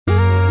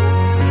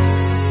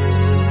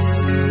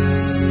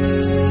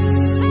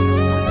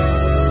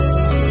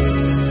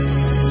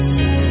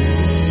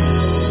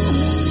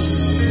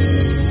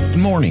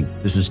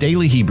This is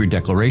Daily Hebrew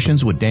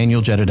Declarations with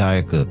Daniel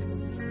Jedediah Cook,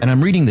 and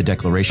I'm reading the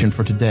declaration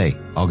for today,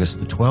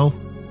 August the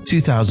 12th,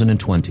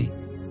 2020.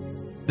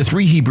 The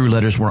three Hebrew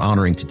letters we're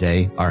honoring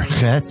today are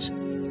Chet,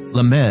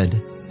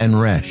 Lamed, and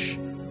Resh.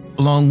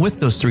 Along with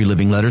those three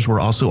living letters, we're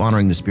also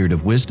honoring the spirit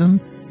of wisdom,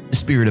 the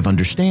spirit of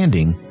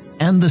understanding,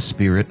 and the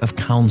spirit of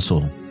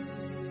counsel.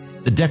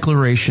 The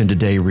declaration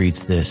today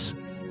reads this: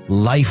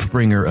 Life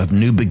bringer of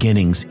new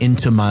beginnings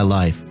into my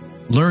life,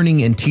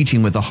 learning and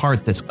teaching with a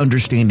heart that's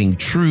understanding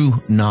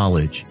true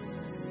knowledge.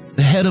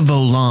 The head of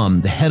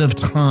Olam, the head of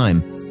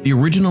time, the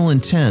original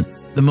intent,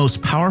 the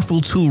most powerful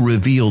tool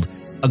revealed,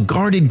 a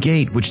guarded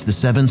gate which the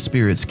seven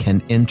spirits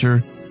can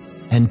enter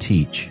and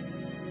teach.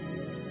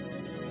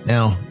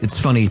 Now, it's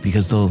funny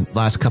because the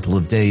last couple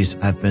of days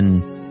I've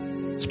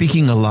been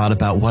speaking a lot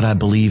about what I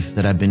believe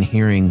that I've been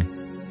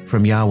hearing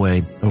from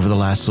Yahweh over the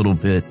last little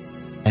bit,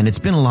 and it's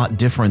been a lot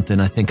different than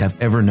I think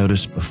I've ever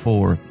noticed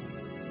before,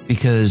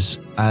 because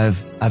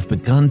I've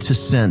begun to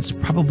sense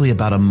probably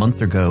about a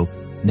month ago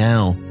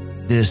now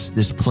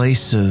this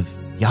place of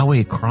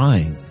Yahweh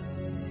crying.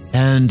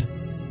 And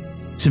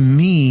to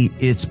me,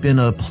 it's been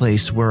a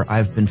place where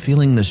I've been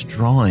feeling this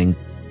drawing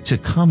to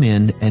come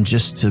in and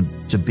just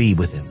to be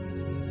with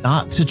him,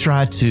 not to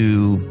try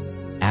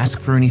to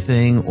ask for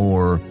anything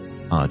or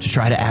to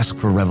try to ask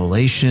for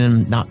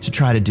revelation, not to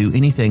try to do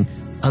anything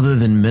other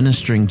than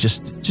ministering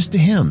just to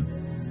him.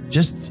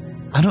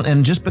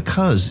 And just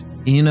because,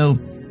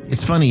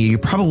 it's funny, you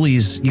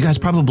guys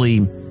probably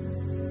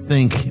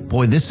think,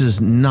 boy, this is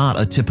not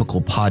a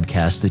typical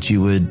podcast that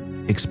you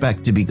would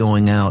expect to be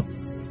going out.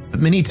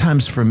 But many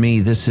times for me,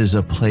 this is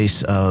a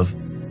place of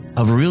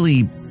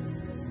really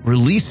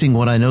releasing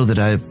what I know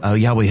that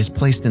Yahweh has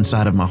placed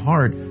inside of my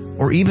heart,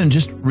 or even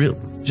just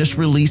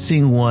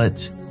releasing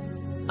what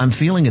I'm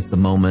feeling at the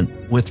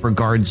moment with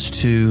regards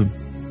to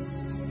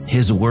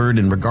his word,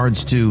 in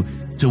regards to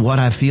what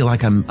I feel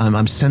like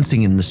I'm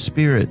sensing in the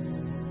spirit.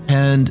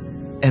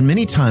 And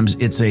many times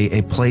it's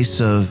a place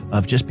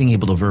of just being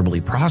able to verbally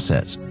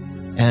process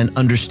and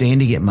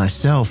understanding it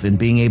myself and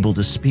being able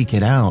to speak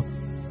it out.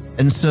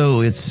 And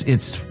so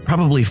it's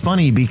probably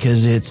funny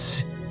because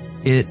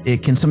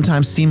it can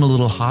sometimes seem a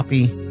little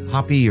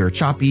hoppy or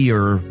choppy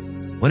or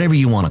whatever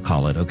you want to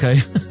call it, okay?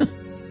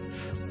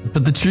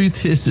 But the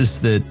truth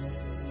is that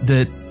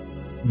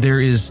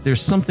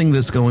there's something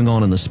that's going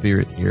on in the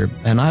spirit here,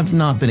 and I've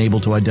not been able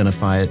to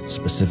identify it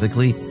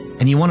specifically.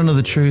 And you want to know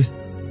the truth?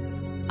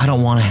 I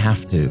don't want to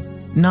have to.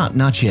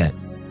 Not yet.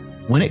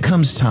 When it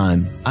comes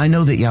time, I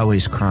know that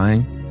Yahweh's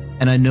crying,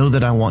 and I know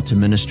that I want to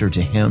minister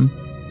to him,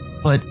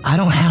 but I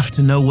don't have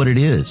to know what it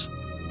is.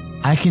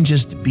 I can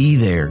just be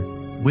there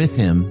with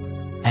him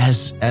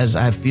as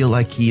I feel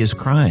like he is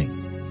crying,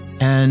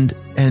 and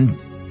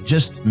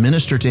just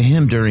minister to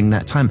him during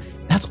that time.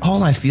 That's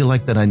all I feel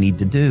like that I need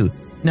to do.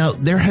 Now,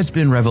 there has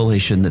been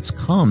revelation that's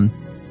come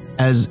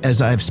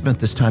as I've spent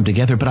this time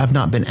together, but I've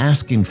not been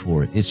asking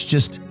for it.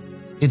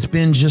 It's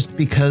been just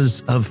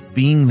because of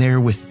being there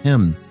with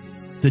him.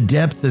 The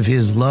depth of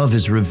his love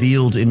is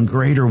revealed in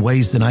greater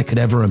ways than I could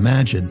ever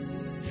imagine.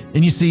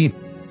 And you see,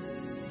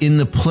 in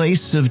the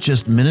place of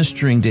just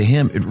ministering to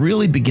him, it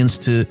really begins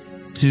to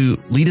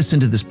lead us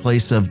into this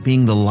place of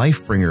being the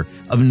life bringer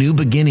of new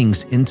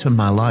beginnings into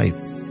my life.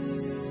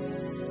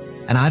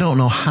 And I don't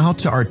know how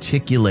to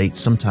articulate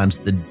sometimes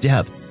the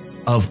depth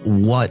of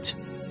what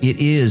it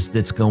is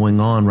that's going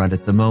on right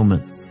at the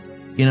moment.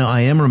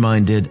 I am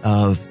reminded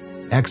of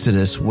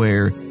Exodus,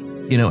 where,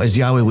 as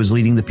Yahweh was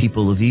leading the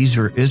people of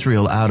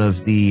Israel out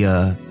of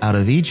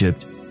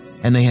Egypt,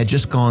 and they had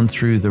just gone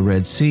through the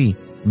Red Sea,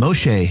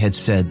 Moshe had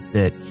said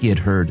that he had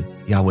heard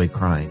Yahweh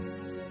crying.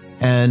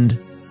 And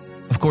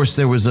of course,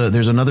 there's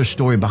another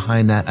story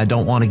behind that. I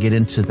don't want to get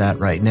into that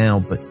right now,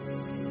 but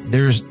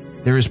there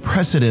is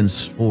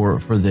precedence for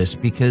this,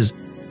 because,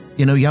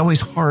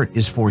 Yahweh's heart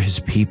is for his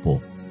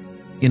people.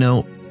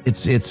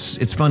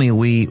 It's funny.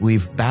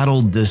 We've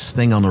battled this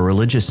thing on a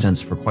religious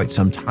sense for quite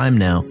some time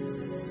now,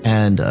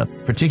 and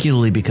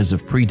particularly because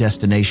of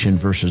predestination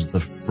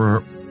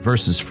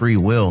versus free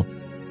will,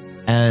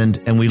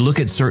 and we look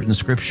at certain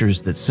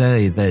scriptures that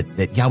say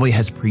that Yahweh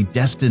has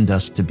predestined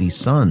us to be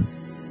sons.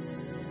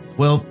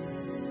 Well,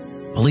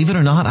 believe it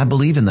or not, I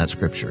believe in that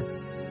scripture,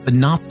 but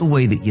not the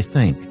way that you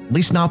think. At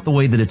least not the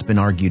way that it's been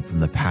argued from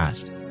the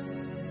past.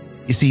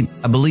 You see,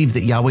 I believe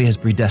that Yahweh has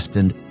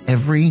predestined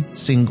every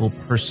single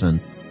person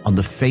on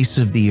the face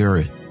of the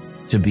earth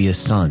to be a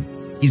son.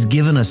 He's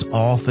given us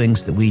all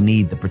things that we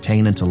need that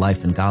pertain unto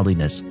life and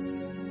godliness.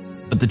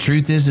 But the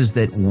truth is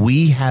that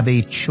we have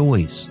a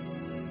choice.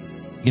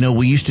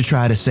 We used to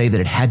try to say that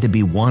it had to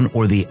be one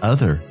or the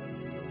other.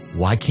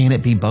 Why can't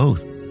it be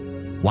both?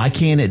 Why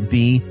can't it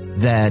be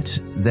that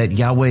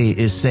Yahweh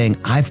is saying,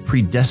 I've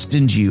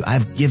predestined you,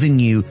 I've given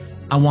you,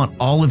 I want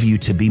all of you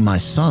to be my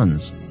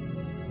sons,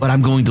 but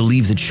I'm going to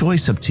leave the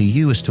choice up to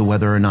you as to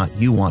whether or not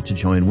you want to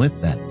join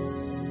with that.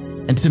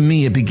 And to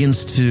me, it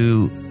begins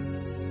to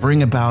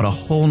bring about a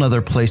whole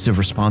nother place of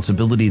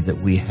responsibility that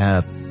we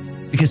have.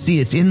 Because see,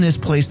 it's in this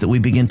place that we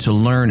begin to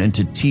learn and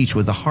to teach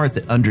with a heart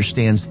that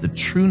understands the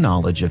true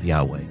knowledge of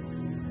Yahweh.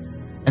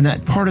 And And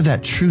that part of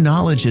that true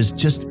knowledge is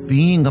just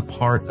being a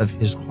part of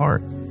his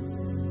heart.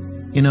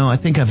 You know, I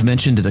think I've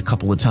mentioned it a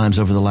couple of times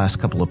over the last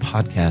couple of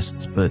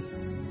podcasts, but,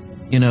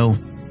 you know,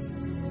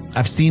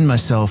 I've seen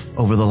myself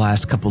over the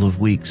last couple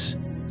of weeks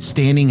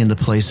standing in the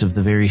place of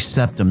the very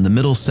septum, the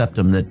middle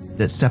septum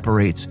that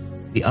separates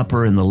the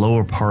upper and the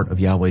lower part of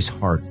Yahweh's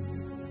heart.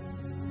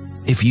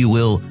 If you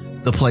will,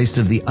 the place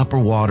of the upper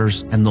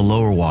waters and the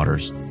lower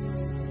waters.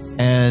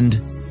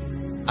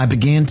 And I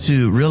began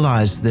to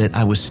realize that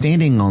I was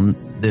standing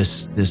on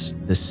this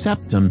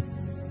septum,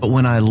 but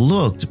when I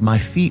looked, my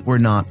feet were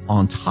not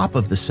on top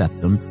of the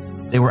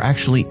septum. They were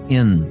actually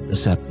in the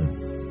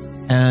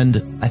septum.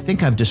 And I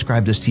think I've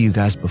described this to you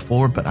guys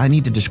before, but I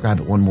need to describe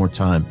it one more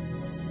time.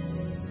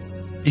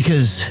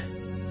 Because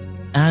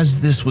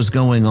as this was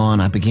going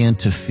on, I began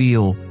to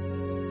feel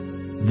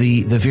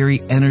the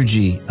very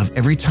energy of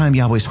every time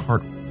Yahweh's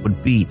heart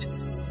would beat,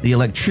 the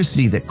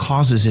electricity that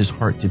causes his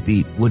heart to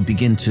beat would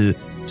begin to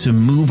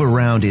move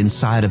around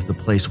inside of the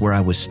place where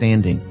I was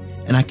standing.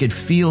 And I could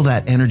feel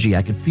that energy.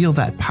 I could feel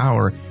that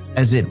power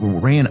as it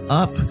ran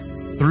up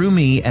through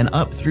me and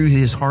up through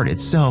his heart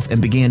itself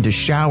and began to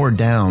shower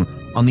down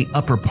on the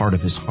upper part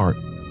of his heart.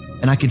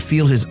 And I could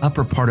feel his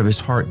upper part of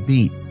his heart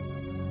beat.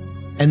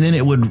 And then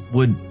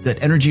that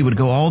energy would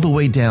go all the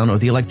way down, or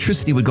the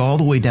electricity would go all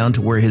the way down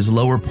to where his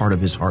lower part of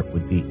his heart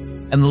would be.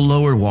 And the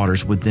lower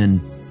waters would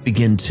then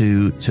begin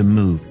to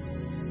move.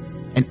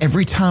 And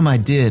every time I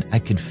did, I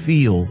could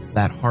feel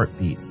that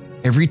heartbeat.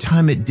 Every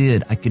time it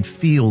did, I could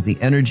feel the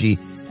energy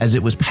as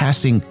it was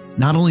passing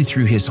not only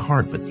through his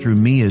heart, but through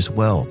me as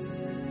well.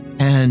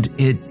 And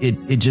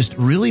it just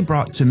really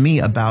brought to me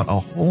about a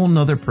whole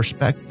nother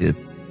perspective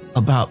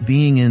about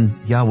being in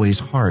Yahweh's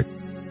heart.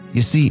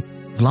 You see,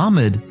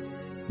 Lamed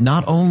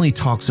not only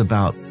talks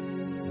about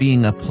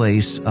being a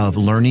place of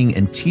learning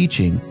and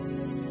teaching,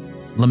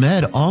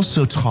 Lamed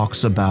also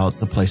talks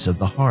about the place of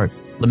the heart.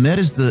 Lamed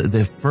is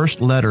the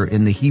first letter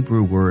in the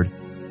Hebrew word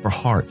for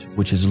heart,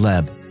 which is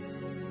Leb.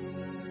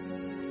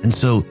 And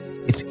so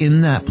it's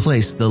in that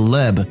place, the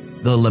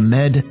Leb, the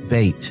Lamed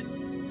Beit,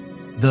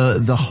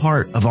 the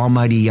heart of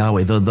Almighty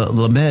Yahweh, the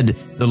Lamed,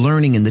 the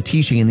learning and the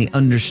teaching and the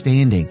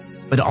understanding,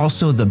 but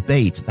also the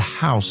Beit, the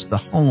house, the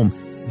home,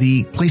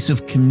 the place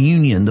of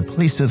communion, the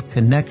place of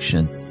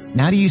connection.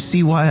 Now do you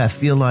see why I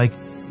feel like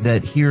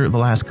that here the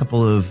last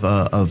couple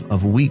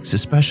of weeks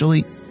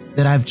especially,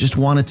 that I've just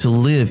wanted to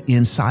live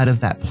inside of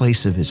that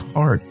place of his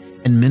heart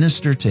and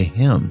minister to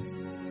him.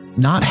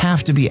 Not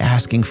have to be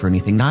asking for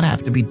anything, not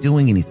have to be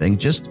doing anything,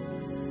 just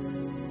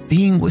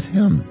being with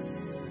him.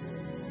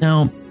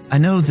 Now, I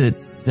know that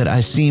I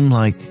seem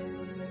like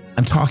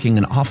I'm talking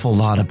an awful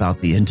lot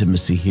about the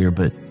intimacy here,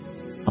 but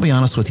I'll be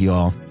honest with you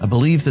all. I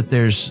believe that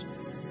there's,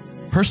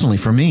 personally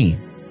for me,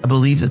 I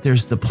believe that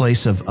there's the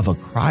place of a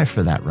cry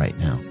for that right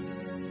now.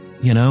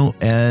 You know,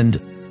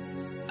 and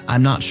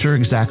I'm not sure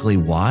exactly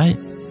why,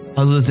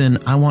 other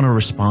than I want to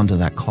respond to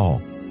that call.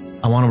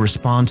 I want to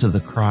respond to the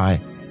cry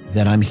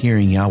that I'm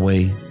hearing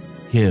Yahweh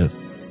give.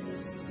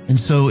 And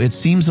so it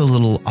seems a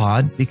little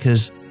odd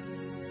because,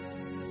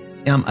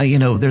 you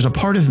know, there's a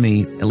part of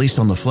me, at least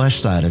on the flesh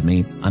side of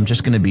me, I'm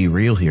just going to be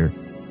real here.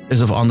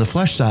 There's on the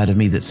flesh side of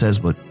me that says,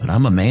 but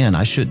I'm a man.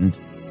 I shouldn't,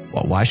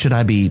 well, why should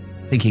I be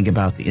thinking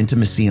about the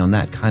intimacy on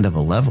that kind of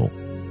a level?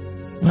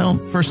 Well,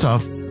 first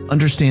off,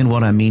 understand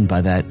what I mean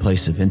by that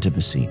place of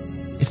intimacy.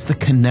 It's the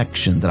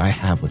connection that I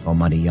have with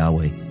Almighty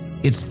Yahweh.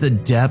 It's the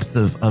depth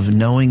of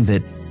knowing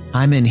that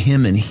I'm in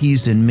him and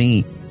he's in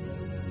me.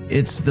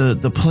 It's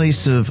the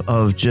place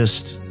of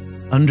just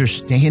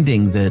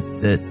understanding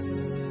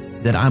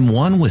that I'm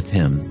one with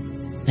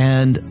him.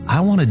 And I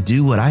want to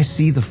do what I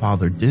see the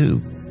Father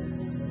do.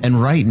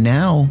 And right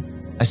now,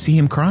 I see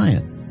him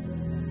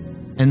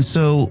crying. And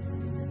so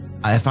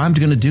if I'm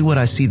going to do what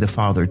I see the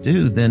Father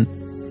do, then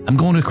I'm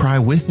going to cry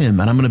with him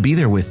and I'm going to be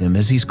there with him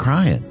as he's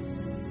crying.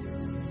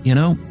 You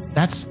know,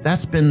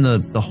 that's been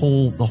the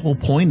whole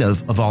point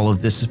of all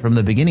of this from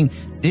the beginning.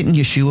 Didn't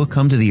Yeshua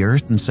come to the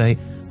earth and say,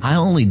 I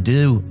only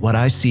do what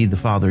I see the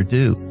Father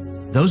do?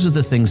 Those are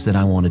the things that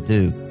I want to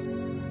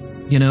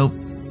do. You know,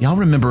 y'all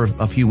remember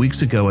a few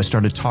weeks ago, I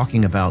started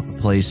talking about the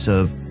place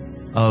of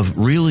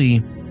really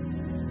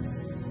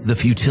the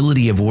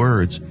futility of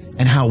words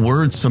and how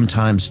words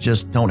sometimes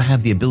just don't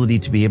have the ability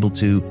to be able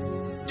to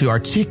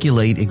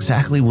articulate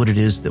exactly what it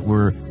is that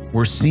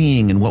we're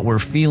seeing and what we're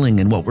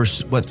feeling and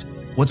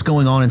what's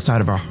going on inside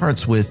of our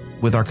hearts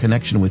with our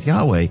connection with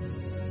Yahweh.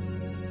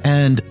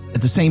 And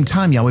at the same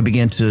time, Yahweh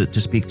began to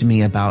speak to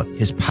me about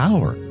his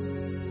power.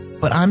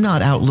 But I'm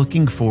not out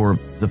looking for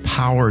the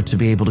power to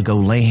be able to go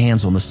lay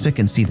hands on the sick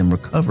and see them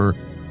recover,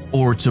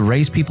 or to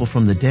raise people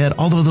from the dead,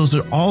 although those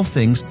are all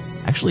things.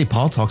 Actually,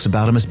 Paul talks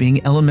about them as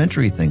being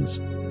elementary things.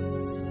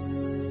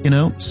 You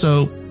know,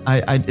 so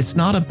it's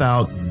not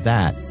about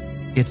that.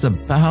 It's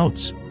about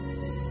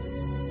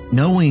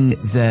knowing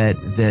that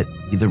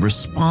the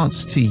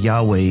response to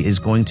Yahweh is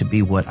going to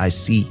be what I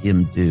see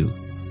him do.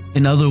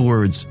 In other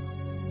words,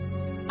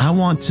 I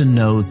want to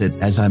know that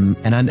as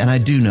I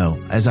do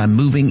know, as I'm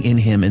moving in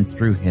him and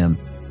through him,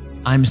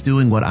 I'm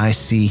doing what I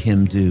see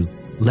him do.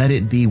 Let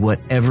it be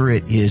whatever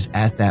it is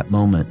at that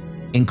moment,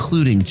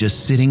 including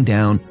just sitting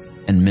down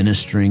and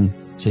ministering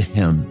to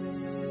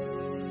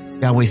Him.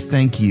 God, we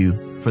thank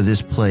you for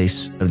this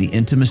place of the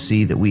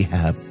intimacy that we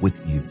have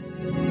with you.